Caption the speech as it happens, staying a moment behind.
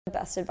The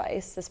best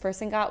advice this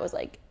person got was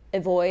like,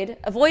 avoid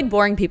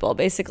boring people,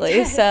 basically.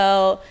 Yes.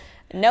 So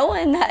no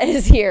one that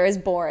is here is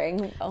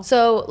boring.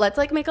 So let's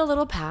like make a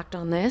little pact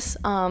on this.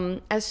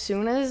 As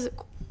soon as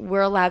we're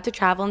allowed to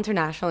travel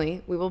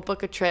internationally, we will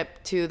book a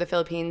trip to the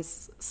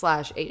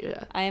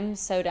Philippines/Asia. I am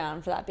so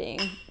down for that being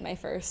my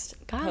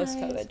first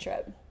post-COVID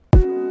trip.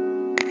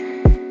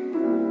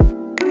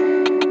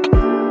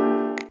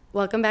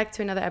 Welcome back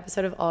to another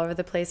episode of All Over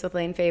the Place with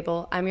Lane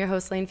Fable. I'm your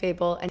host, Lane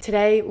Fable, and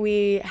today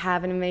we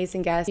have an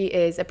amazing guest. She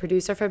is a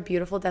producer for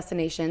Beautiful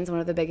Destinations, one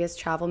of the biggest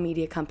travel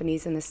media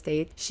companies in the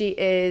state. She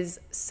is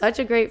such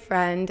a great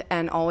friend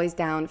and always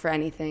down for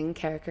anything.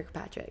 Kara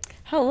Kirkpatrick.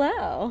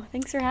 Hello.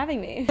 Thanks for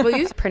having me. Will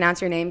you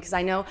pronounce your name? Because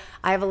I know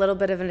I have a little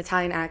bit of an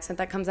Italian accent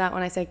that comes out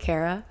when I say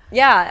Kara.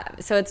 Yeah,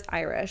 so it's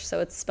Irish.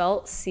 So it's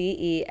spelled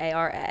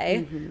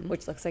C-E-A-R-A,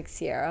 which looks like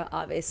Sierra,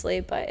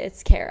 obviously, but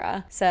it's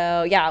Kara.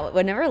 So yeah,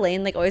 whenever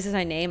Lane like always says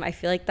my name, I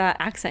feel like that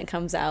accent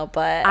comes out,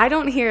 but I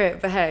don't hear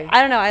it, but hey. I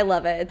don't know, I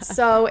love it.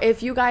 So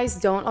if you guys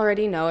don't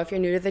already know, if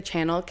you're new to the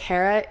channel,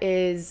 Kara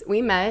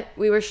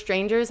we were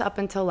strangers up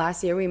until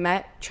last year. We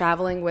met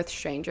traveling with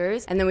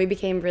strangers, and then we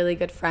became really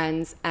good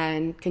friends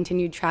and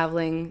continued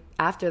traveling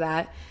after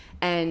that.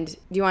 And do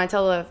you want to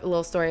tell a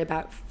little story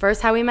about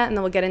first how we met, and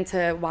then we'll get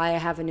into why I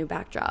have a new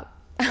backdrop?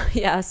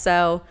 Yeah,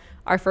 so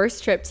our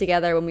first trip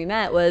together when we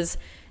met was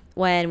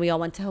when we all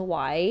went to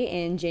Hawaii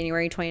in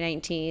January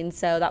 2019.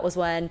 So that was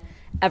when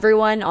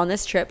everyone on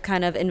this trip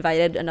kind of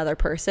invited another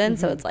person.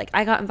 So it's like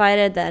I got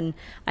invited, then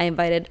I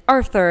invited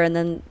Arthur, and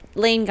then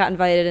Lane got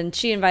invited, and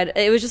she invited.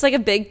 It was just like a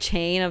big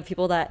chain of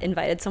people that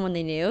invited someone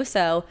they knew.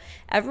 So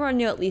everyone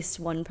knew at least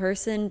one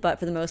person, but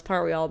for the most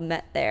part, we all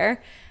met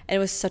there. And it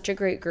was such a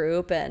great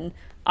group, and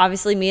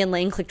obviously me and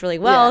Lane clicked really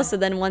well. Yeah. So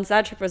then once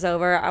that trip was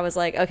over, I was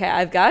like, okay,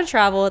 I've got to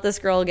travel with this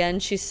girl again.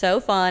 She's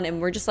so fun.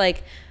 And we're just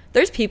like,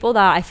 there's people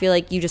that I feel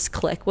like you just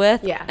click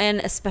with. Yeah. And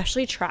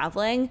especially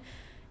traveling,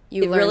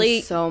 you learn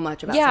really, so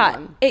much about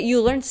someone. You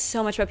learn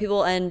so much about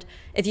people. And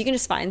if you can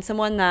just find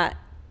someone that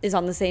is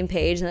on the same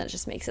page, then it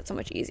just makes it so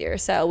much easier.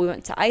 So we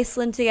went to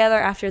Iceland together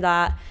after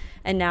that.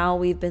 And now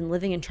we've been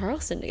living in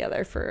Charleston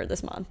together for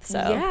this month. So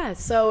yeah.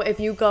 So if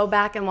you go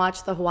back and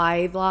watch the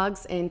Hawaii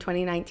vlogs in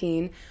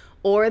 2019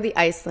 or the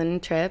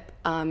Iceland trip,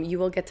 you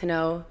will get to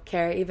know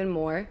Kara even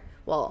more.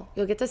 Well,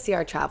 you'll get to see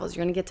our travels.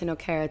 You're going to get to know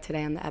Kara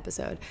today on the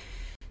episode.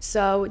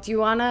 So do you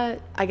want to,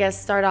 I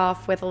guess, start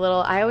off with a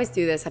little, I always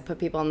do this, I put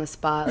people on the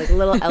spot, like a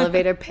little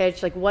elevator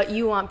pitch, like what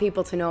you want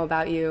people to know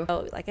about you.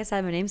 So, like I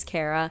said, my name's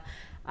Kara.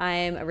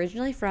 I'm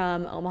originally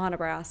from Omaha,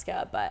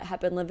 Nebraska, but have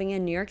been living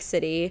in New York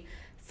City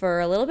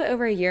for a little bit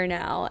over a year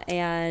now.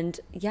 And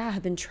yeah,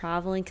 I've been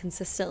traveling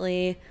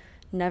consistently,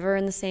 never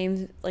in the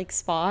same like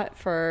spot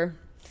for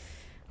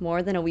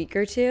more than a week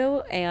or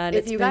two. And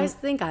if you guys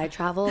think I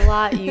travel a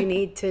lot, you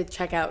need to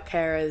check out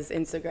Kara's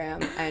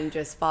Instagram and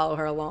just follow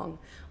her along.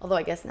 Although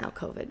I guess now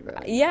COVID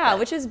ruined. Yeah,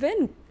 which has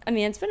been, I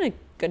mean, it's been a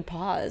good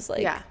pause.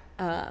 Like, yeah.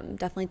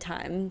 Definitely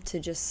time to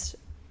just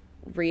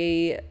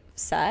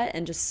reset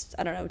and just,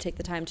 I don't know, take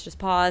the time to just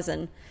pause.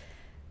 And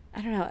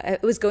I don't know,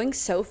 it was going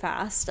so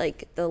fast.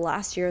 Like the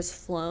last year has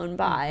flown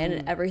by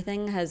and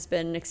everything has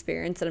been an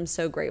experience that I'm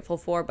so grateful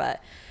for.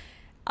 But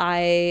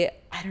I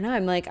don't know,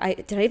 I'm like,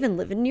 did I even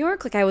live in New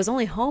York? Like I was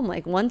only home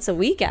like once a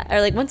weekend or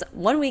like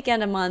one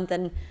weekend a month.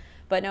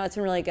 But no, it's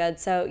been really good.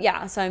 So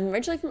yeah, so I'm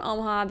originally from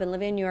Omaha. I've been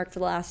living in New York for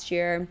the last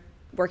year,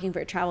 working for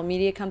a travel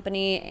media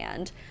company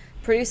and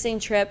producing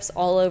trips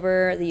all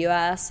over the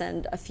US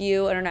and a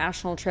few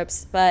international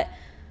trips. But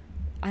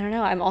I don't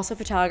know, I'm also a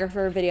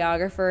photographer,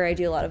 videographer. I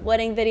do a lot of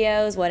wedding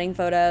videos, wedding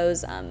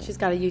photos. She's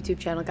got a YouTube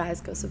channel,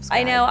 guys, go subscribe.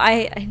 I know,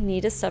 I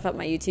need to step up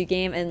my YouTube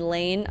game, and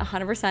Lane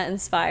 100%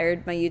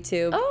 inspired my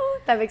YouTube. Oh,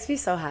 that makes me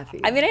so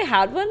happy. I mean, I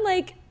had one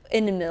like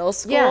in middle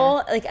school.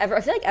 Yeah. Like I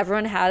feel like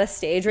everyone had a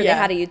stage where they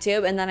had a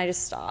YouTube, and then I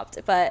just stopped.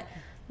 But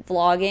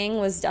vlogging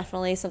was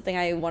definitely something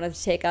I wanted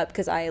to take up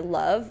because I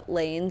love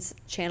Lane's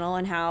channel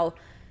and how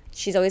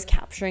she's always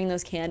capturing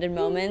those candid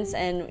moments.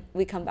 And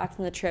we come back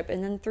from the trip,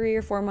 and then 3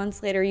 or 4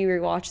 months later you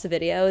rewatch the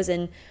videos,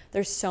 and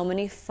there's so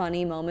many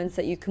funny moments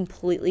that you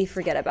completely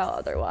forget about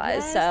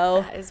otherwise. Yes,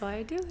 so that is why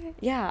I do it.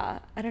 Yeah,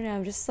 I don't know,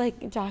 I'm just like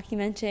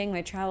documenting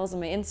my travels on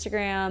my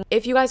Instagram.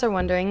 If you guys are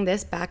wondering,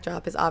 this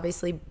backdrop is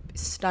obviously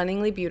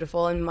stunningly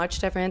beautiful and much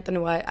different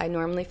than what I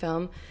normally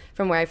film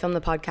from where I film the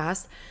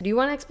podcast. Do you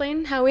want to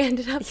explain how we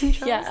ended up in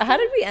Charleston? Yeah, how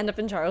did we end up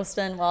in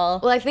Charleston?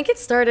 Well, I think it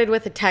started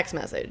with a text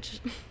message.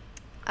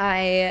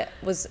 I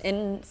was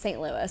in St.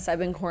 Louis. I've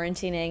been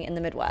quarantining in the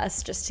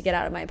Midwest just to get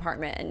out of my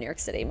apartment in New York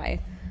City. My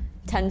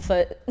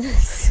 10-foot,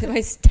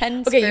 my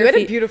 10 Okay, you had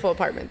feet. a beautiful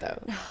apartment though.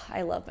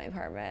 I love my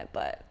apartment,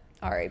 but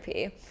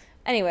RIP.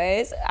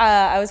 Anyways,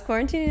 I was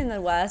quarantining in the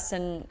Midwest,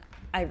 and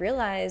I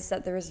realized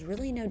that there was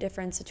really no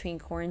difference between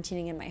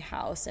quarantining in my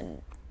house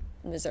in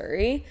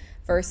Missouri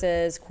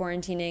versus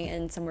quarantining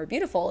in somewhere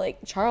beautiful like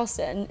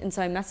Charleston. And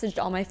so I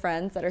messaged all my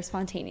friends that are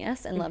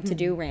spontaneous and love to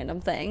do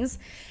random things.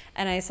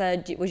 And I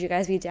said, would you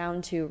guys be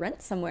down to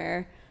rent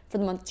somewhere for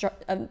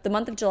the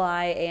month of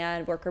July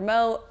and work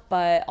remote,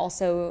 but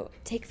also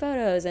take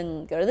photos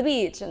and go to the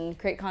beach and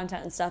create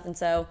content and stuff? And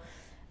so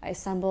I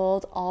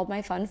assembled all of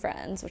my fun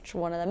friends, which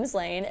one of them is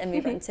Lane, and we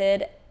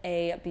rented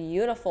a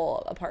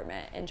beautiful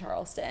apartment in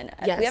Charleston.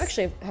 Yes. We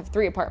actually have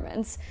 3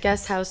 apartments.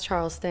 Guest House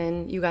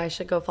Charleston. You guys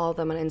should go follow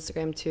them on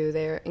Instagram too.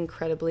 They're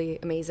incredibly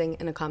amazing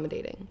and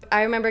accommodating.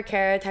 I remember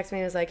Kara texted me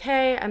and was like,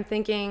 hey, I'm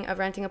thinking of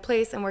renting a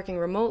place. I'm working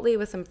remotely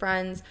with some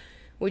friends.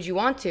 Would you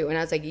want to? And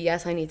I was like,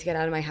 yes, I need to get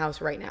out of my house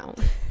right now.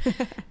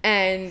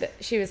 And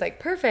she was like,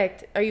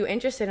 perfect. Are you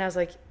interested? And I was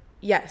like,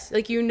 yes.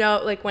 Like, you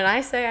know, like when I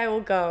say I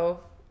will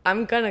go,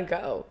 I'm gonna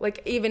go.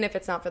 Like, even if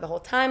it's not for the whole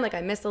time, like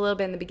I missed a little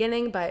bit in the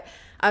beginning, but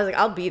I was like,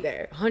 I'll be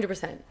there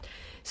 100%.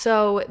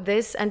 So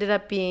this ended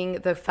up being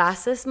the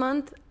fastest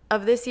month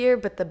of this year,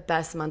 but the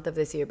best month of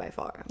this year by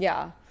far.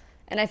 Yeah.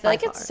 And I feel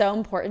like it's so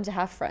important to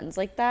have friends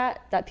like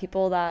that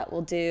people that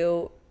will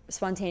do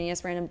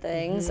spontaneous random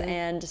things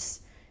and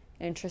just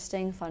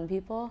interesting, fun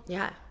people.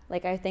 Yeah.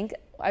 Like, I think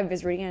I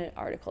was reading an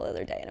article the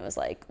other day, and it was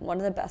like, one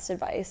of the best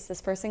advice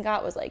this person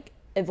got was like,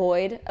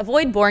 avoid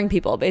boring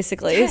people,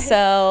 basically. Yes.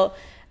 So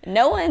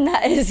no one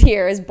that is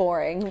here is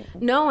boring.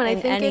 No, and I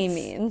think any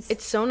means.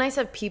 It's so nice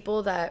of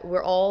people that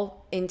we're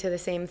all into the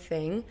same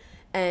thing,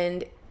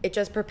 and it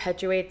just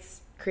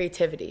perpetuates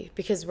creativity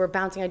because we're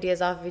bouncing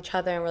ideas off of each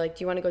other, and we're like,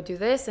 do you want to go do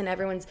this? And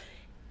everyone's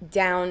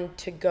down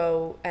to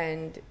go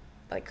and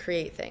like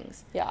create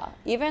things. Yeah.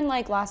 Even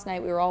like last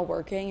night, we were all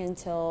working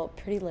until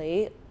pretty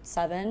late,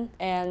 7,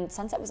 and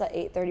sunset was at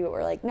 8:30, but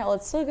we're like, no,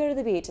 let's still go to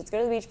the beach. Let's go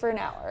to the beach for an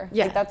hour.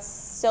 Yeah. Like, that's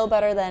still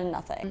better than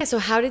nothing. Yeah, so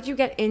how did you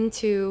get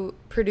into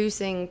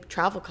producing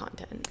travel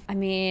content? I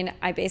mean,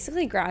 I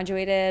basically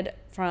graduated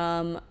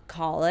from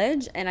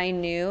college, and I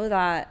knew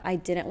that I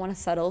didn't want to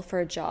settle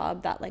for a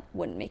job that like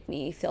wouldn't make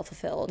me feel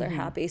fulfilled or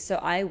happy. So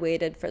I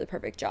waited for the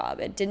perfect job.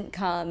 It didn't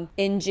come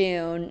in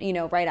June, you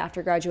know, right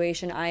after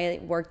graduation.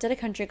 I worked at a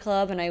country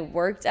club, and I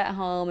worked at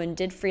home and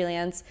did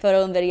freelance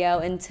photo and video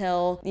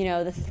until, you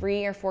know, the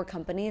 3 or 4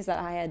 companies that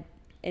I had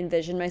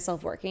envisioned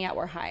myself working at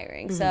were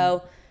hiring.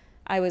 So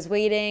I was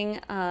waiting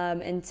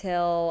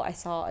until I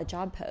saw a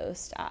job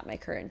post at my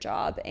current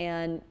job,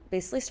 and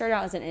basically started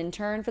out as an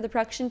intern for the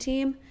production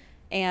team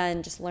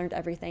and just learned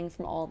everything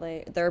from all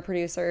their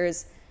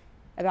producers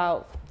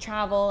about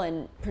travel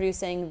and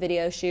producing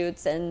video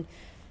shoots and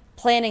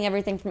planning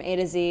everything from A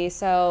to Z.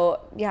 So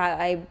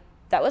yeah,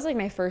 that was like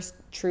my first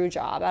true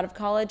job out of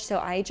college. So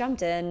I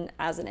jumped in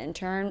as an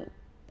intern,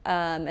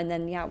 and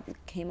then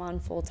came on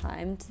full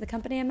time to the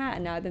company I'm at,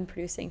 and now I've been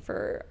producing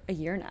for a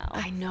year now.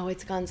 I know,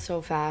 it's gone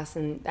so fast,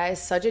 and that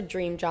is such a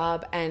dream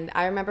job. And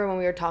I remember when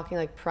we were talking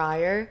like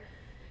prior,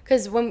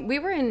 because when we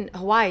were in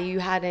Hawaii, you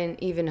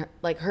hadn't even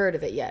like heard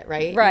of it yet,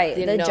 right? Right.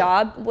 The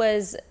job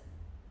was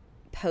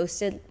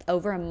posted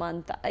over a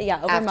month.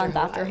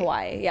 After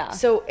Hawaii. Yeah.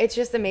 So it's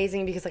just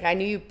amazing because like I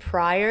knew you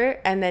prior,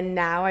 and then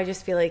now I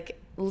just feel like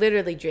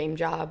literally dream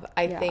job.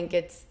 I think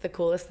it's the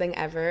coolest thing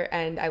ever,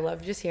 and I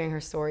love just hearing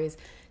her stories.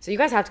 So you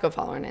guys have to go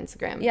follow her on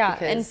Instagram. Yeah,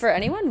 and for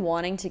anyone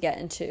wanting to get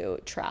into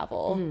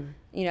travel,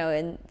 you know,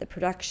 in the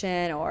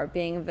production or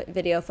being a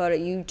video photo,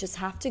 you just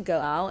have to go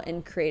out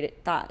and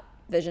create that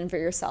vision for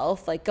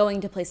yourself. Like going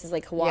to places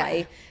like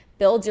Hawaii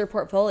builds your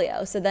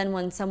portfolio. So then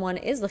when someone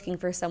is looking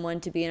for someone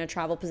to be in a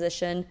travel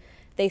position,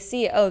 they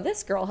see, oh,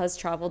 this girl has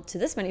traveled to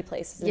this many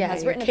places and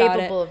has written about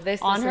it of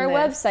this, on her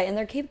website, and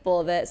they're capable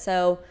of it.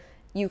 So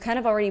you kind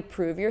of already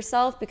prove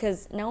yourself,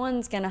 because no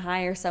one's going to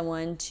hire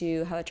someone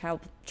to have a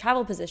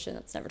travel position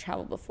that's never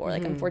traveled before.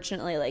 Like,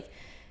 unfortunately, like,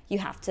 you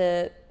have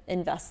to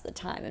invest the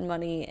time and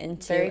money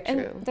into. Very true.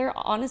 And they're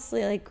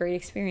honestly like great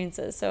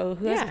experiences. So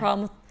who has a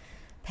problem with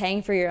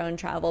paying for your own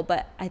travel?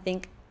 But I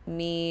think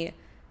me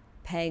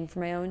paying for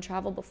my own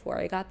travel before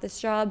I got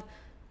this job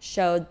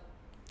showed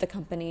the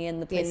company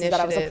and the places that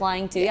I was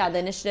applying to, the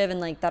initiative,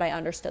 and like that I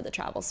understood the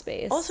travel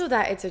space. Also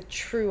that it's a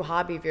true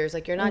hobby of yours.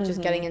 Like you're not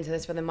just getting into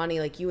this for the money,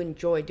 like you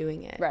enjoy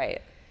doing it.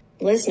 Right.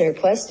 Listener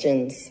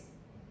questions.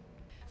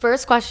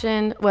 First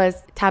question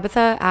was,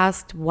 Tabitha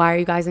asked, why are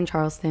you guys in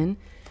Charleston?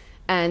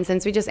 And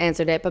since we just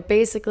answered it, but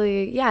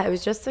basically, it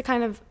was just to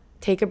kind of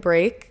take a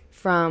break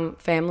from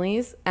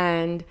families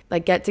and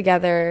like get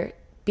together,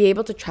 be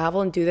able to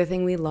travel and do the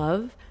thing we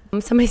love.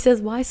 Somebody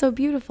says, why so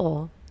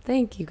beautiful?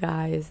 Thank you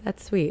guys.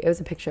 That's sweet. It was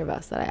a picture of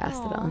us that I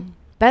asked it on.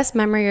 Best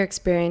memory or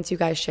experience you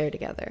guys share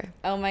together?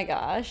 Oh my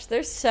gosh,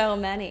 there's so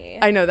many.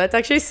 I know, that's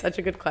actually such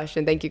a good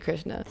question. Thank you,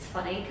 Krishna. It's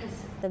funny because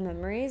the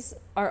memories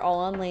are all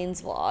on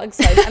Lane's vlogs.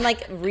 So I'm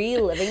like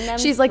reliving them.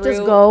 She's like,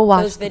 just go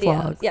watch those the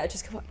videos. vlogs. Yeah,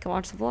 just go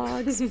watch the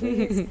vlogs,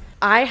 please.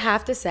 I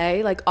have to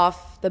say, like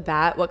off the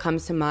bat, what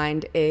comes to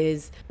mind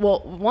is,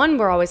 well, one,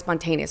 we're always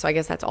spontaneous, so I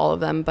guess that's all of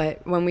them.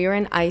 But when we were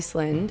in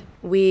Iceland,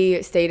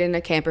 we stayed in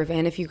a camper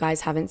van, if you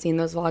guys haven't seen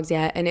those vlogs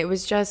yet. And it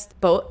was just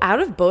out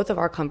of both of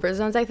our comfort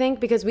zones, I think,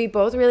 because we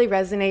both really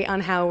resonate on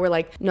how we're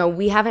like, no,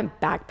 we haven't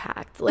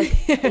backpacked.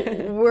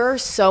 Like, we're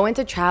so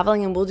into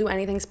traveling and we'll do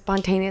anything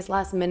spontaneous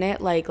last minute.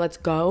 Like, like, let's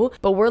go.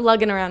 But we're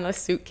lugging around a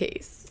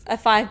suitcase. A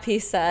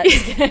 5-piece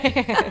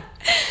set.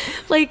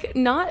 Like,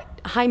 not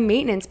high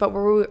maintenance, but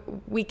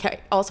we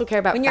also care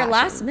about When you're fashion.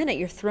 last minute,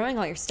 you're throwing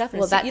all your stuff in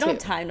Well, a suit. that You don't too.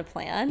 have time to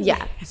plan.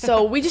 Yeah.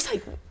 So we just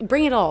like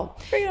bring it all.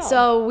 Bring it all.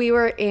 So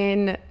we're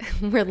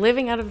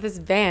living out of this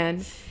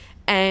van,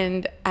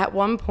 and at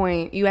one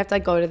point you have to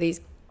like go to these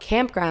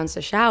campgrounds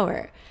to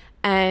shower.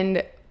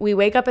 And we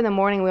wake up in the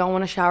morning, we all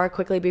want to shower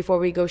quickly before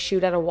we go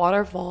shoot at a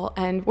waterfall.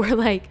 And we're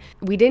like,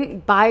 we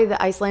didn't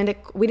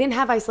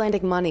have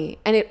Icelandic money,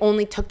 and it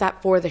only took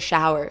that for the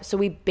shower. So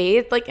we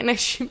bathed like in a,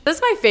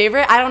 that's my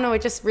favorite. I don't know.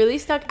 It just really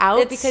stuck out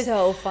It's because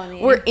so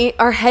funny.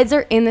 our heads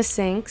are in the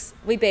sinks.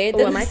 We bathed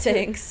Oh, in am the I too?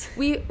 sinks.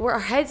 Our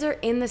heads are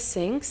in the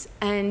sinks,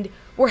 and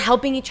we're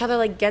helping each other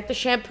like get the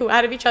shampoo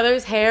out of each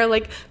other's hair,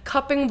 like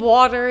cupping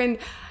water. And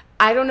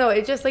I don't know,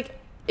 it just like,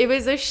 it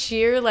was a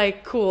sheer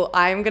like, cool,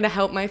 I'm gonna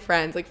help my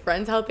friends, like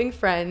friends helping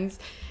friends.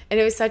 And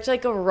it was such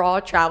like a raw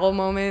travel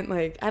moment.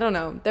 Like, I don't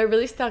know, that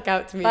really stuck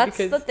out to me. That's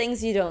because the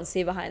things you don't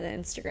see behind the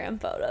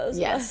Instagram photos.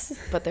 yes,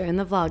 but they're in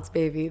the vlogs,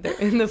 baby. They're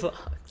in the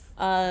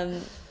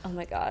vlogs. Oh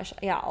my gosh.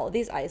 Yeah, all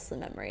these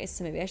Iceland memories.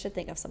 So maybe I should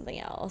think of something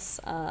else.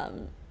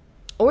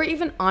 Or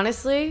even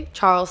honestly,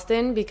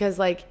 Charleston, because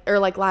like, or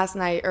like last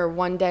night or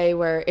one day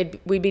where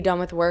we'd be done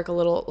with work a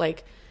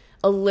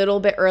little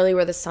bit early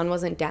where the sun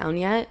wasn't down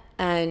yet.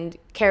 And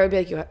Kara would be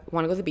like, you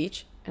want to go to the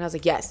beach? And I was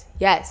like, yes.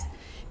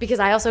 Because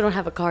I also don't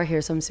have a car here,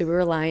 so I'm super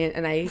reliant.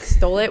 And I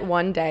stole it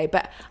one day.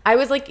 But I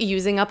was like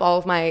using up all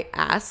of my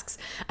asks.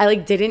 I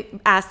like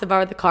didn't ask to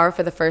borrow the car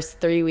for the first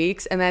 3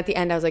 weeks. And then at the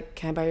end, I was like,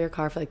 can I borrow your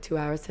car for like 2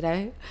 hours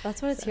today?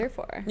 That's what it's here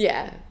for.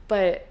 Yeah.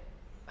 But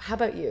how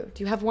about you?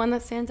 Do you have one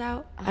that stands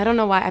out? I don't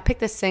know why. I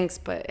picked the sinks,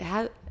 but it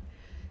had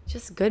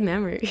just good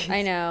memories.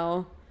 I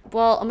know.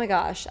 Well, oh my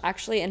gosh.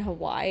 Actually, in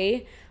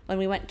Hawaii, when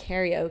we went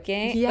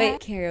karaoke,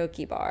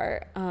 karaoke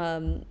bar,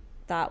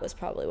 that was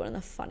probably one of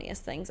the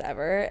funniest things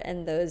ever.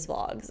 And those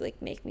vlogs like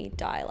make me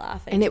die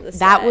laughing. And to this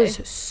that day.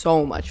 was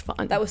so much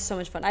fun. That was so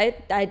much fun.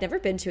 I'd never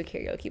been to a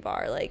karaoke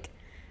bar. Like,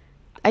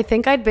 I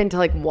think I'd been to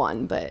like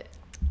one, but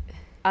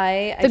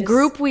the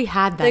group we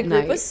had that the night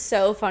group was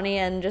so funny,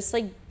 and just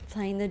like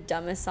playing the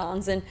dumbest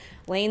songs. And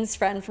Lane's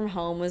friend from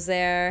home was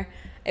there.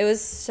 It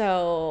was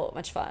so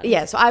much fun.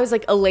 Yeah, so I was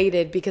like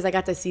elated because I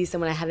got to see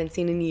someone I hadn't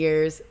seen in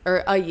years,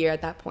 or a year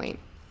at that point.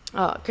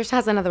 Oh, Krishna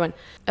has another one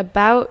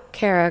about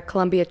Kara's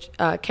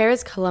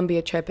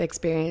Colombia trip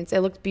experience.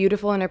 It looked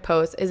beautiful in her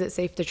post. Is it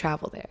safe to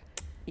travel there?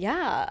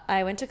 Yeah,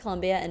 I went to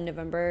Colombia in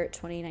November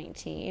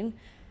 2019,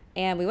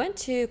 and we went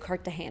to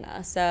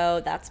Cartagena.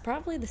 So that's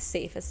probably the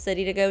safest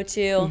city to go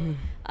to.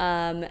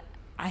 I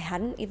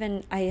haven't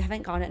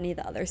gone to any of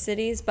the other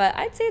cities, but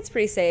I'd say it's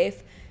pretty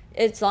safe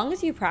as long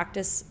as you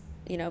practice,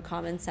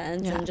 common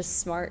sense and just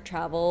smart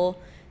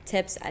travel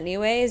tips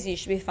anyways. You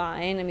should be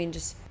fine. I mean,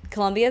 just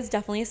Colombia is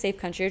definitely a safe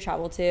country to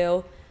travel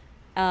to.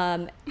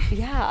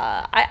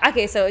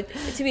 Okay, so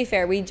to be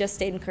fair, we just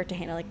stayed in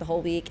Cartagena like the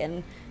whole week,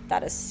 and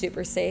that is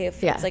super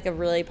safe. Yeah. It's like a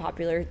really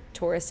popular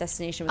tourist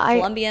destination with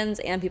Colombians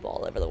and people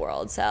all over the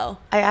world. So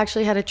I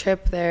actually had a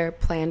trip there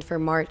planned for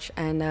March,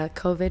 and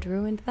COVID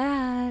ruined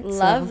that.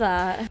 love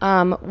that.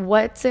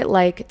 What's it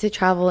like to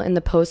travel in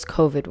the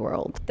post-COVID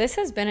world? This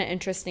has been an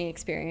interesting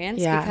experience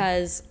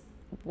because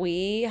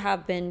we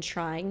have been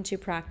trying to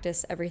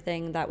practice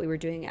everything that we were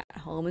doing at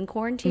home in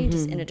quarantine,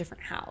 just in a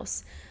different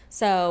house.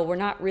 So we're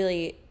not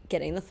really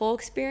getting the full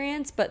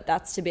experience, but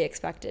that's to be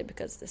expected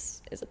because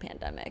this is a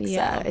pandemic.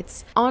 Yeah, so.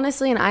 it's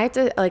honestly, and I have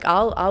to like,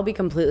 I'll be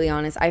completely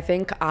honest. I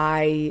think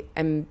I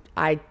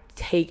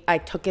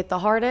took it the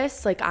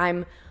hardest. Like,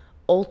 I'm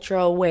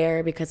ultra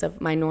aware because of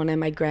my nonna and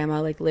my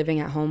grandma like living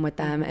at home with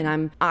them,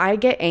 and I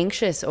get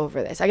anxious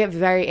over this. I get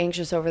very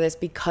anxious over this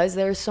because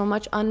there's so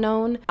much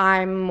unknown.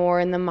 I'm more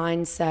in the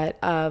mindset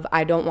of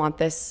I don't want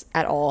this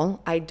at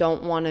all. I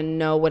don't want to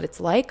know what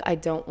it's like. I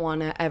don't want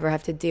to ever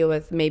have to deal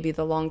with maybe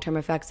the long-term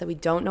effects that we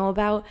don't know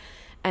about.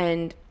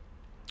 And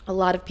a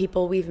lot of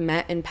people we've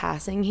met in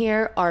passing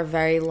here are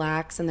very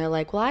lax, and they're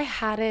like, well, I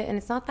had it and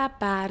it's not that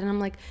bad. And I'm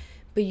like,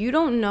 but you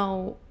don't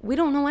know, we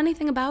don't know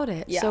anything about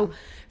it. Yeah. So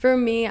for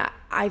me,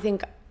 I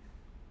think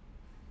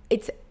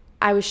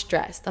I was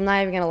stressed. I'm not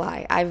even gonna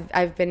lie.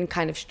 I've been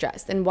kind of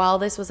stressed. And while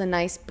this was a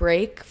nice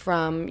break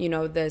from,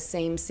 the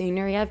same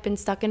scenery I've been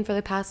stuck in for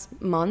the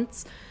past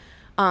months,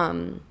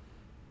 I'm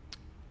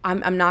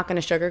not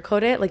gonna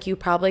sugarcoat it. Like, you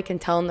probably can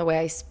tell in the way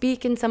I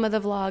speak in some of the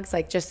vlogs,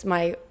 like just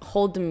my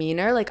whole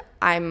demeanor, like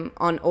I'm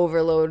on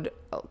overload,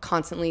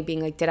 constantly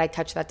being like, did I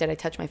touch that? Did I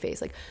touch my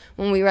face? Like,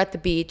 when we were at the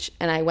beach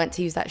and I went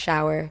to use that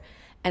shower,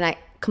 and I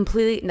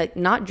completely, like,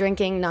 not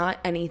drinking, not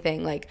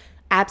anything, like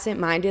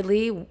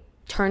absent-mindedly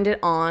turned it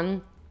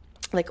on,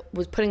 like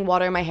was putting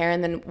water in my hair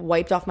and then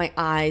wiped off my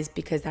eyes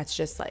because that's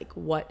just like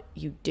what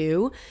you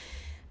do.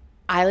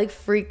 I like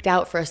freaked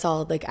out for a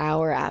solid like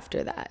hour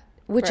after that,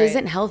 which Right.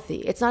 isn't healthy.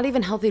 It's not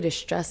even healthy to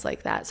stress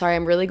like that. Sorry,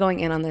 I'm really going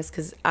in on this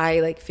because I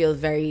like feel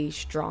very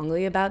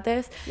strongly about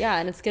this. Yeah,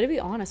 and it's good to be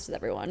honest with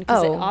everyone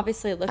because it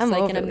obviously looks I'm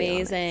like an overly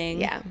honest.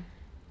 amazing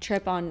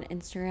trip on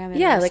Instagram. And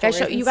Yeah, our like I stories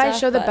show and you guys stuff,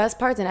 show the but- best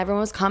parts, and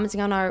everyone was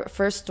commenting on our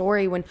first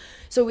story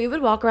so we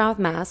would walk around with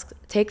masks,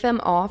 take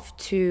them off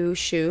to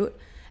shoot,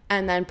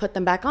 and then put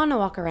them back on to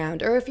walk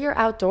around. Or if you're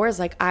outdoors,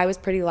 like I was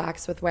pretty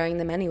lax with wearing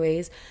them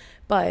anyways,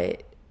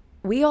 but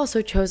we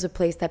also chose a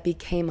place that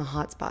became a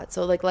hotspot.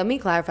 So like, let me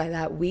clarify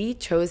that we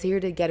chose here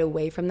to get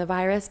away from the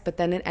virus, but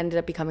then it ended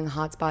up becoming a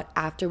hotspot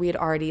after we had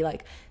already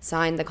like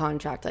signed the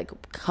contract, like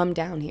come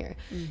down here.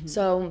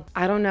 So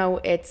I don't know.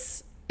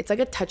 It's like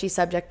a touchy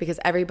subject because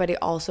everybody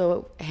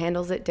also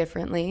handles it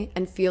differently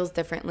and feels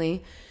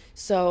differently.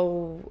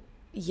 So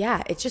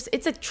yeah, it's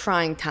a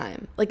trying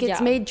time. Like it's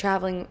Yeah. made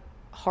traveling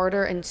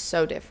harder and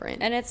so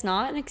different. And it's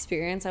not an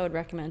experience I would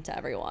recommend to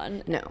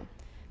everyone. No.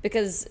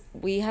 Because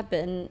we have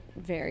been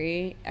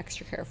very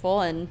extra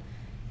careful, and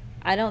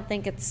I don't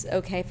think it's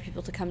okay for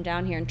people to come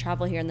down here and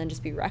travel here and then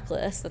just be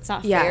reckless. That's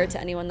not Yeah. fair to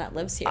anyone that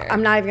lives here.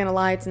 I'm not even gonna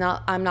lie.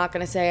 I'm not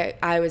gonna say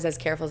I was as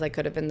careful as I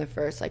could have been the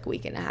first like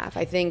week and a half.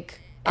 I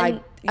think I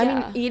mean,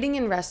 yeah. eating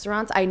in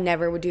restaurants, I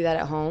never would do that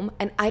at home.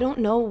 And I don't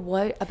know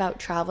what about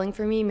traveling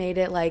for me made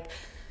it like,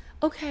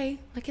 okay,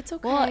 like it's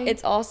okay. Well,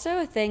 it's also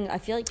a thing. I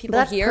feel like people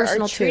that's here are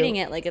personal, too. treating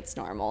it like it's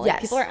normal. Like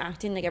Yes. people are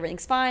acting like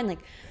everything's fine. Like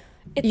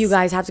it's, You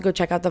guys have to go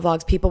check out the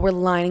vlogs. People were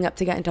lining up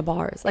to get into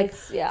bars, like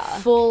yeah.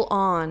 full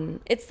on.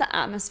 It's the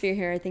atmosphere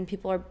here. I think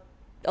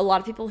a lot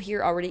of people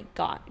here already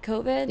got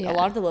COVID. Yeah. A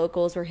lot of the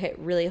locals were hit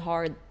really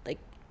hard like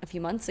a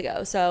few months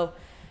ago. So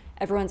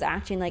everyone's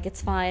acting like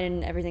it's fine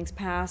and everything's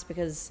passed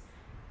because,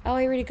 oh,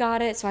 I already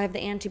got it, so I have the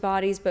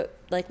antibodies. But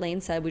like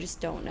Lane said, we just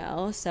don't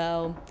know.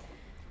 So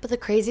But the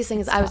craziest thing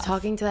is I was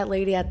talking to that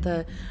lady I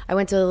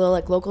went to a little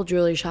like local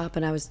jewelry shop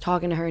and I was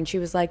talking to her and she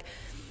was like,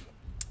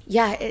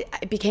 yeah,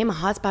 it became a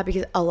hotspot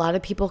because a lot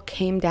of people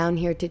came down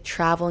here to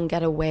travel and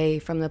get away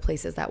from the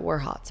places that were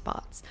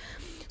hotspots.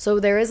 So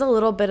there is a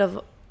little bit of,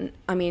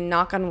 I mean,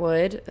 knock on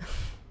wood.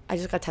 I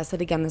just got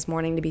tested again this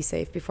morning to be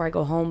safe before I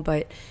go home,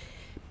 but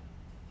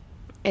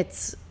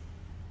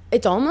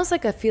it's almost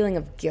like a feeling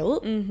of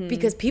guilt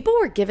because people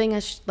were giving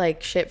us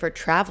like shit for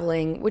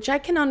traveling, which I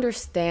can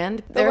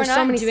understand. but There we're are not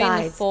so many doing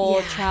sides. the full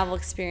Yeah. travel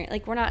experience.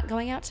 Like we're not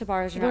going out to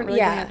bars. We're not really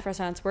Yeah. going out to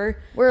restaurants. We're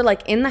We're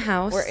like in the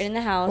house. We're in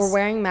the house. We're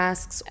wearing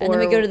masks. and then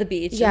we go to the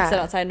beach and sit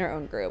outside in our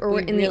own group. Or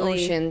we're We in the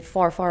ocean,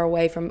 far, far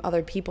away from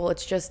other people.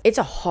 It's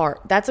a hard.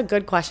 That's a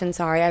good question.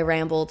 Sorry, I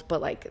rambled,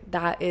 but like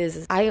that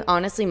is. I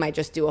honestly might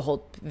just do a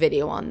whole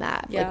video on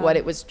that, Yeah. like what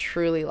it was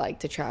truly like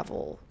to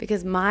travel,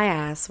 because my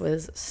ass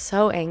was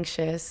so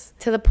anxious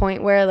to the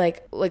point where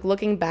like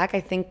looking back,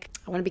 I think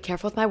I want to be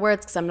careful with my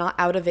words because I'm not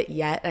out of it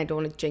yet, and I don't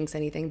want to jinx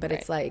anything. But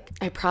it's like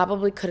I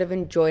probably could have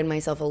enjoyed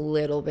myself a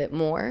little bit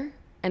more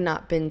and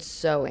not been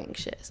so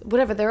anxious.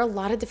 Whatever. There are a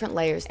lot of different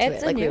layers to It's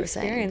it. a Like we new were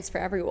saying. experience for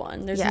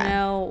everyone. There's Yeah.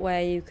 no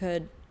way you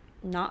could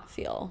not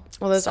feel.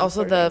 Well, there's some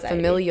also sort of the anxiety.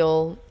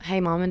 familial, hey,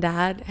 mom and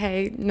dad,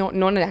 hey, no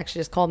one had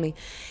actually just called me.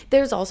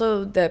 There's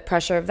also the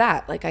pressure of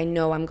that. Like, I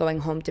know I'm going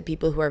home to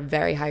people who are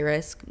very high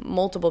risk,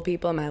 multiple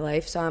people in my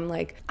life. So I'm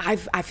like, I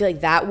feel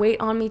like that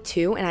weight on me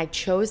too. And I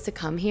chose to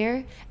come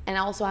here. And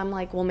also I'm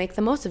like, well, make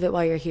the most of it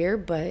while you're here.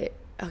 But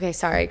okay,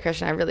 sorry,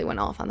 Christian, I really went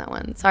off on that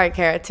one. Sorry,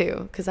 Kara,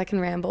 too, because I can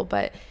ramble.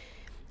 But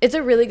it's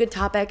a really good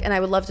topic. And I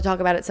would love to talk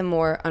about it some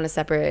more on a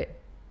separate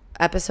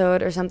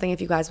episode or something if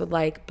you guys would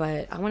like,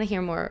 but I want to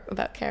hear more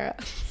about Kara.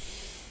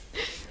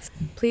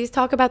 Please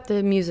talk about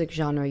the music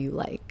genre you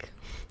like.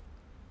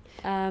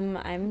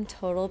 I'm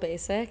total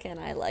basic and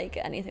I like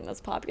anything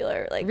that's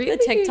popular, like Really?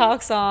 the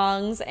TikTok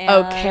songs. And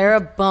Oh, Kara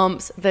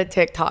bumps the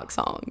TikTok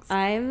songs.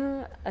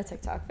 I'm a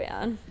TikTok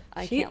fan.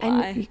 I can't and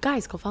lie. you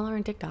guys go follow her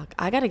on TikTok.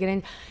 I gotta get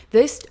in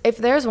this. If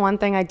there's one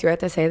thing I do have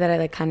to say that I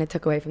like kind of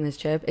took away from this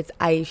trip, it's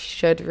I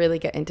should really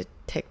get into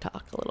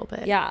TikTok a little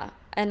bit. Yeah,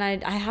 and I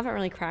haven't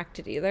really cracked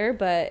it either,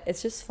 but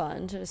it's just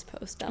fun to just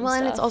post dumb Well,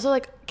 stuff. and it's also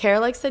like Kara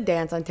likes to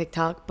dance on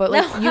TikTok, but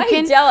like no, you I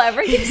can. don't.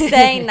 Everyone keeps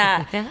saying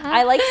that.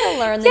 I like to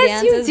learn the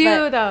Yes, dances. you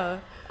do but,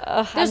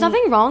 though. There's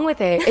nothing wrong with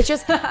it. It's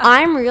just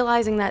I'm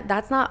realizing that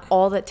that's not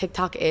all that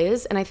TikTok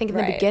is. And I think in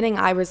the Right. beginning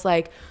I was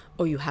like,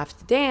 oh, you have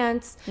to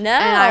dance. No.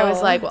 And I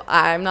was like, well,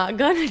 I'm not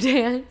gonna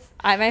dance.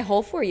 my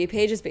whole For You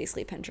page is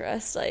basically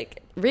Pinterest.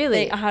 Like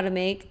Really? how to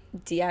make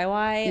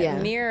DIY Yeah.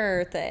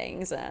 mirror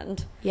things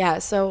and Yeah.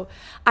 So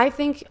I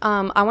think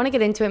I want to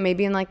get into it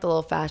maybe in like the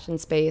little fashion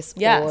space.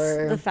 yes,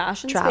 or the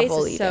fashion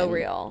travel space is so even.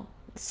 real.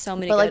 So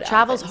many But good like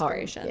travel's outfit hard.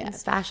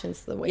 inspirations. Yeah,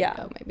 fashion's the way Yeah.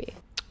 to go maybe.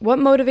 What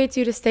motivates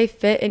you to stay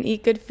fit and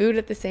eat good food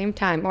at the same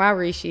time? Wow,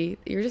 Rishi,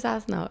 you're just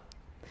asking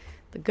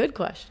the good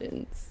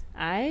questions.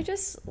 I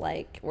just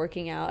like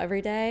working out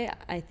every day.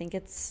 I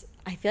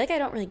feel like I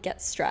don't really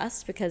get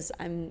stressed because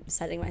I'm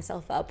setting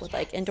myself up with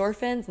like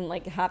endorphins and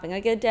like having a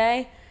good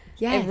day.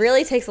 Yes. It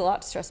really takes a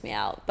lot to stress me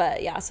out.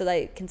 But yeah, so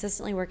I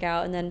consistently work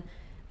out and then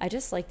I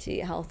just like to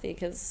eat healthy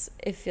because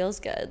it feels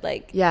good.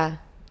 Like Yeah.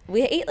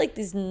 we ate like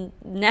these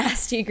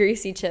nasty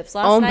greasy chips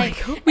last Oh my night.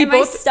 God. And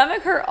my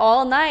stomach hurt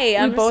all night.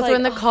 We both were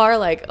in the car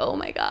like, oh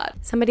my God.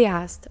 Somebody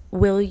asked,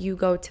 will you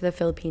go to the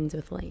Philippines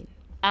with Lane?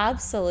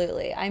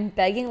 Absolutely. I'm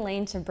begging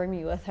Lane to bring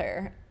me with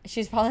her.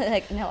 She's probably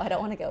like, no, I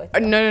don't want to go with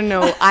you.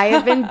 No. I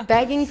have been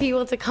begging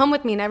people to come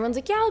with me, and everyone's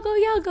like, yeah, I'll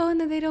go, and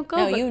then they don't go.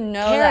 No, But you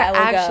know Kara that I will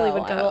actually go.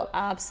 would go. I will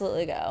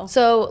absolutely go.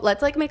 So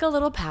let's like make a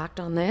little pact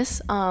on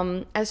this.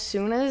 As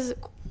soon as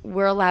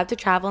we're allowed to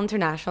travel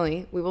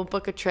internationally, we will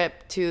book a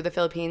trip to the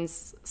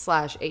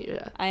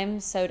Philippines/Asia. I am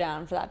so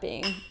down for that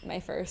being my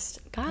first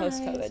Guys.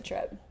 post-COVID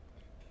trip.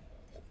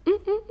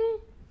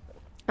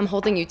 I'm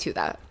holding you to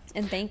that.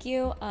 And thank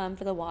you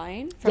for the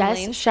wine. From Yes,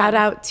 Lane's shout friend.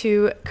 out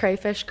to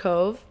Crayfish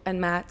Cove and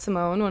Matt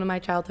Simone, one of my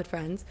childhood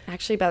friends.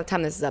 Actually, by the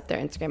time this is up, their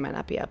Instagram might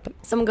not be up.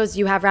 Someone goes,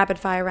 you have rapid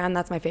fire round?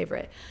 That's my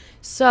favorite.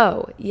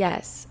 So,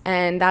 yes,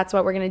 and that's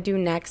what we're going to do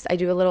next. I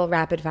do a little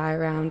rapid fire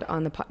round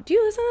on the pod. Do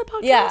you listen to the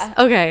podcast? Yeah.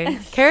 Okay.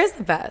 Kara's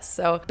the best.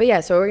 So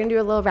we're going to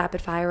do a little rapid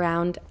fire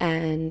round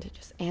and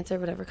just answer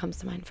whatever comes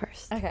to mind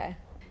first. Okay.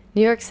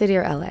 New York City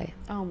or LA?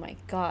 Oh my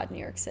God, New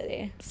York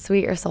City.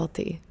 Sweet or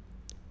salty?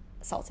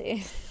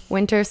 Salty.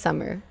 Winter,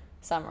 summer?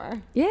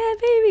 Summer. Yeah,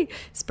 baby.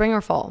 Spring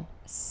or fall?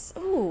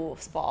 Ooh,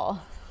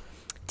 fall.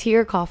 Tea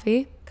or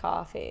coffee?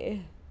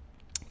 Coffee.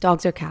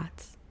 Dogs or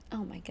cats?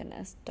 Oh my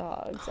goodness,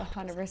 dogs,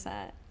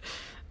 100%.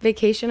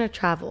 Vacation or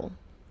travel?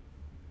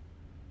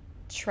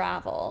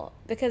 Travel,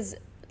 because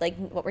like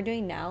what we're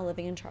doing now,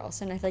 living in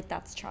Charleston, I feel like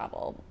that's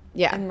travel.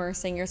 Yeah.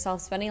 Immersing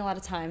yourself, spending a lot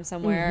of time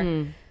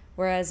somewhere.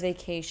 Whereas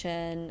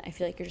vacation, I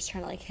feel like you're just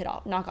trying to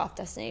like knock off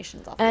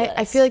destinations off the And list.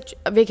 I feel like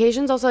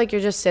vacation's also like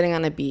you're just sitting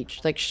on the beach,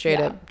 like straight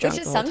up drunk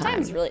which is the whole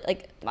sometimes time. really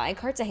like my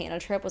Cartagena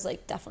trip was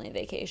like definitely a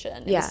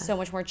vacation. It Yeah. was so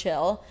much more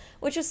chill,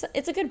 which is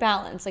it's a good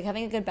balance, like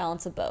having a good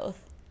balance of both.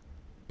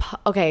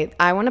 Okay,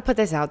 I want to put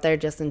this out there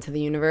just into the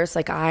universe.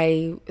 Like,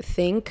 I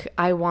think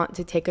I want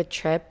to take a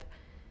trip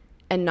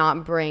and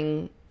not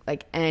bring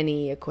like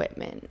any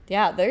equipment.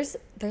 Yeah, there's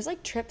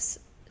like trips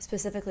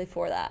specifically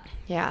for that,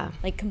 Yeah,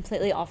 like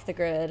completely off the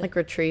grid. like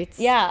retreats.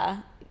 Yeah,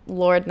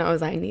 Lord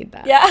knows I need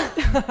that.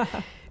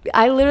 yeah.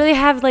 I literally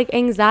have like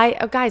anxiety.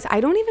 Oh, guys, I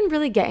don't even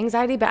really get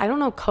anxiety, but I don't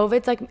know.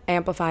 COVID's like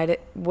amplified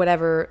it,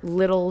 whatever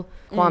little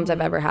qualms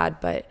I've ever had.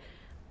 But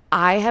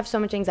I have so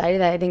much anxiety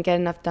that I didn't get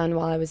enough done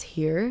while I was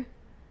here.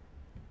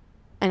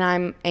 And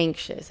I'm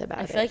anxious about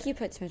I it. feel like you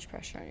put too much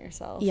pressure on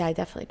yourself. Yeah, I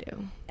definitely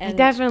do. I And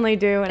definitely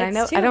do. And I It's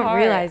know too I don't hard.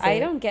 realize it. I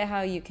don't get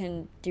how you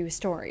can do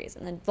stories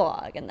and then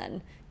vlog and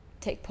then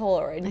take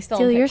Polaroid and film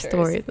steal your pictures.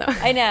 stories, though.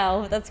 I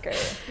know, that's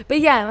great. But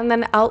yeah, and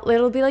then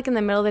it'll be like in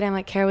the middle of the day. I'm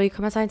like, Kara, will you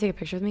come outside and take a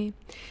picture with me?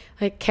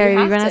 Like, Kara, will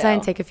you have run outside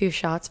and to. take a few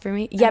shots for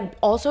me? Yeah,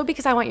 also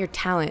because I want your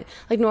talent.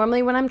 Like,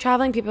 normally when I'm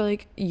traveling, people are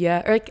like,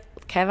 yeah, or like,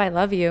 Kev, I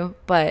love you.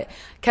 But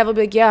Kev will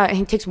be like, yeah, and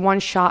he takes one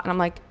shot, and I'm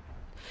like,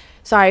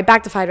 sorry,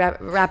 back to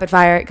rapid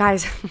fire.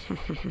 Guys,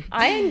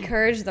 I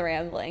encourage the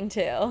rambling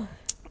too.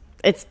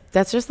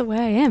 that's just the way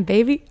I am,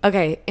 baby.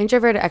 Okay,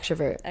 introvert or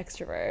extrovert?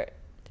 Extrovert.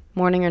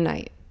 Morning or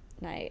night?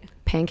 Night.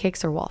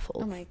 Pancakes or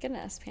waffles? Oh my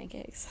goodness,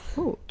 pancakes.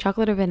 Ooh,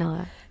 chocolate or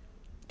vanilla?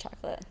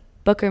 Chocolate.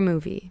 Book or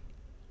movie?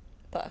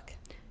 Book.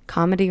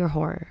 Comedy or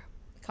horror?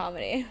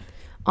 Comedy.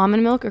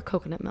 Almond milk or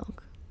coconut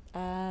milk?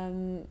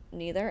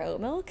 Neither.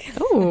 Oat milk.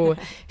 Ooh,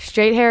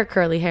 straight hair or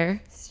curly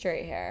hair?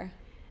 Straight hair.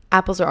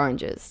 Apples or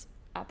oranges?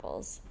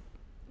 Apples.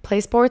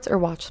 Play sports or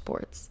watch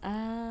sports?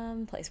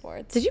 Play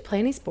sports. Did you play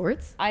any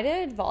sports? I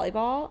did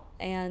volleyball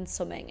and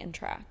swimming and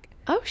track.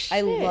 Oh shit!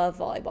 I love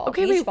volleyball.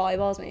 Okay, Beach wait.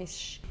 volleyball is my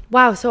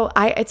Wow, so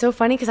it's so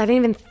funny because I didn't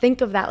even think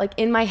of that. Like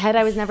in my head,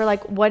 I was never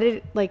like, what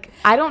did like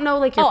I don't know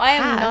like your I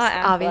am past,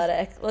 not obviously.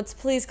 athletic. Let's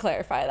please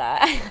clarify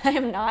that. I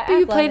am not But athletic.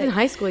 you played in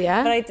high school,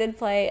 yeah? But I did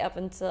play up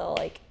until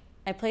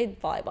I played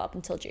volleyball up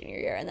until junior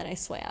year, and then I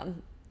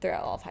swam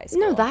throughout all of hie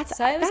school. No, that's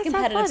so I was that's a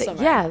competitive athletic.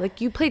 swimmer. Yeah,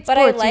 like you played But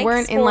I sports. You like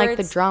weren't in like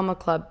the sports. drama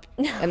club,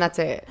 and that's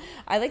it.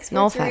 I like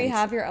No sports where you offense.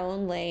 have your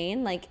own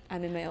lane. Like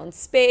I'm in my own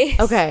space.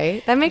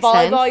 Okay, that makes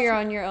Volleyball, sense. you're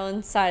on your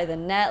own side of the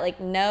net.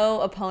 Like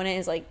no opponent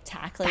is like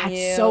tackling That's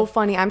you. so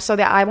funny. I'm so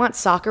that I want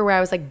soccer where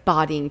I was like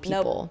bodying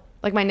people.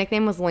 Like my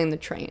nickname was Lane the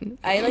Train.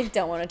 I like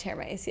don't want to tear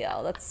my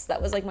ACL.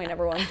 That was like my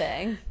number one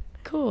thing.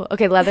 Cool.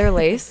 Okay, leather or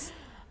lace?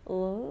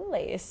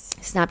 Lace.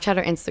 Snapchat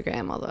or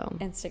Instagram, although.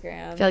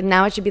 Instagram. I feel like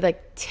now it should be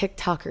like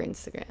TikTok or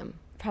Instagram.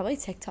 Probably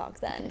TikTok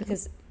then,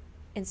 because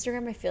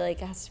Instagram I feel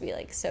like it has to be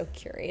like so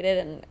curated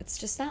and it's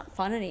just not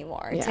fun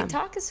anymore. Yeah.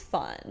 TikTok is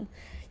fun.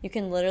 You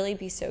can literally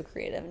be so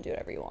creative and do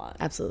whatever you want.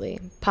 Absolutely.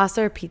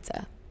 Pasta or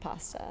pizza?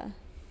 Pasta.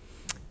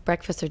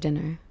 Breakfast or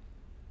dinner?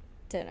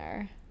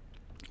 Dinner.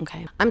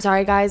 Okay. I'm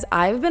sorry, guys.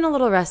 I've been a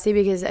little rusty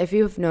because if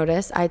you've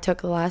noticed, I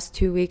took the last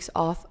 2 weeks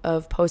off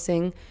of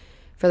posting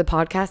for the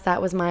podcast.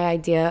 That was my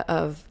idea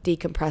of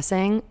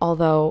decompressing.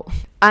 Although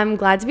I'm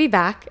glad to be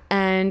back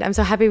and I'm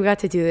so happy we got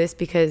to do this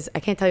because I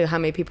can't tell you how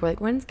many people are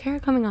like, when's Kara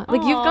coming on?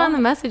 Like, you've gotten the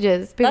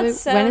messages. People are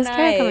That's like, so when is nice.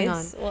 Kara coming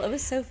on? Well, it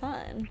was so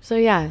fun. So,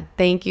 yeah,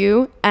 thank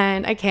you.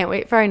 And I can't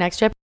wait for our next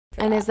trip.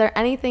 And is there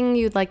anything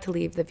you'd like to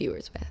leave the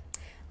viewers with?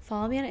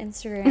 Follow me on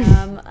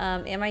Instagram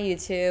and my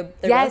YouTube.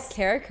 They're Yes. both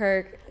Kara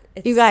Kirk.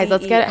 It's You guys,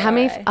 let's get how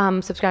many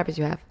CERA. subscribers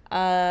you have?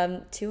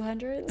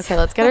 200. Okay,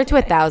 let's get her to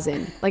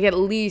 1,000. Like, at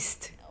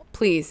least,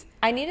 please.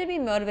 I need to be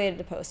motivated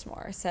to post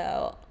more.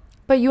 So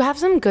But you have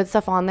some good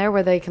stuff on there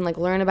where they can like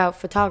learn about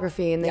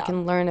photography and they Yeah.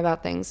 can learn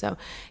about things. So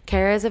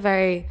Kara is a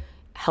very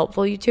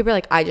helpful YouTuber.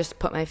 Like, I just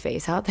put my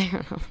face out there.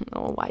 I don't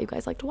know why you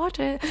guys like to watch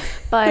it,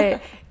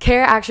 but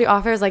Kara actually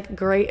offers like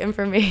great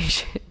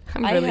information.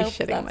 I'm really I hope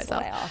shitting that's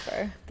myself. what I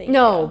offer. Thank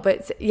No, you.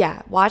 but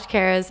yeah, watch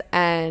Kara's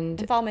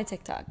and Follow my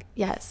TikTok.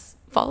 yes,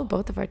 follow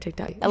both of our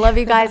TikTok. I love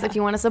you guys. If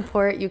you want to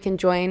support, you can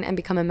join and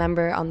become a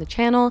member on the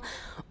channel,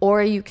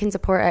 or you can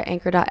support at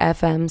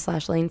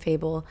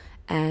anchor.fm/lanefable.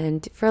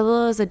 And for as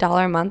little as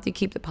 $1 a month, you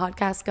keep the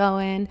podcast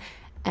going.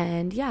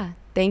 And yeah,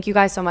 thank you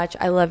guys so much.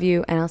 I love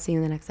you, and I'll see you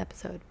in the next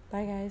episode.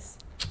 Bye, guys.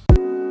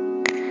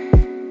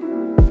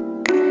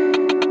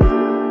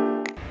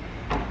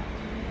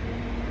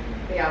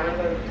 Yeah, I'm gonna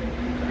go.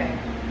 Okay.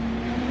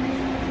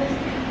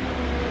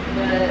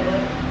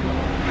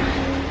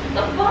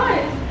 The fun.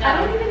 I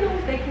don't even know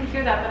if they can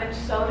hear that, but it's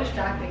so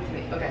distracting to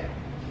me. Okay.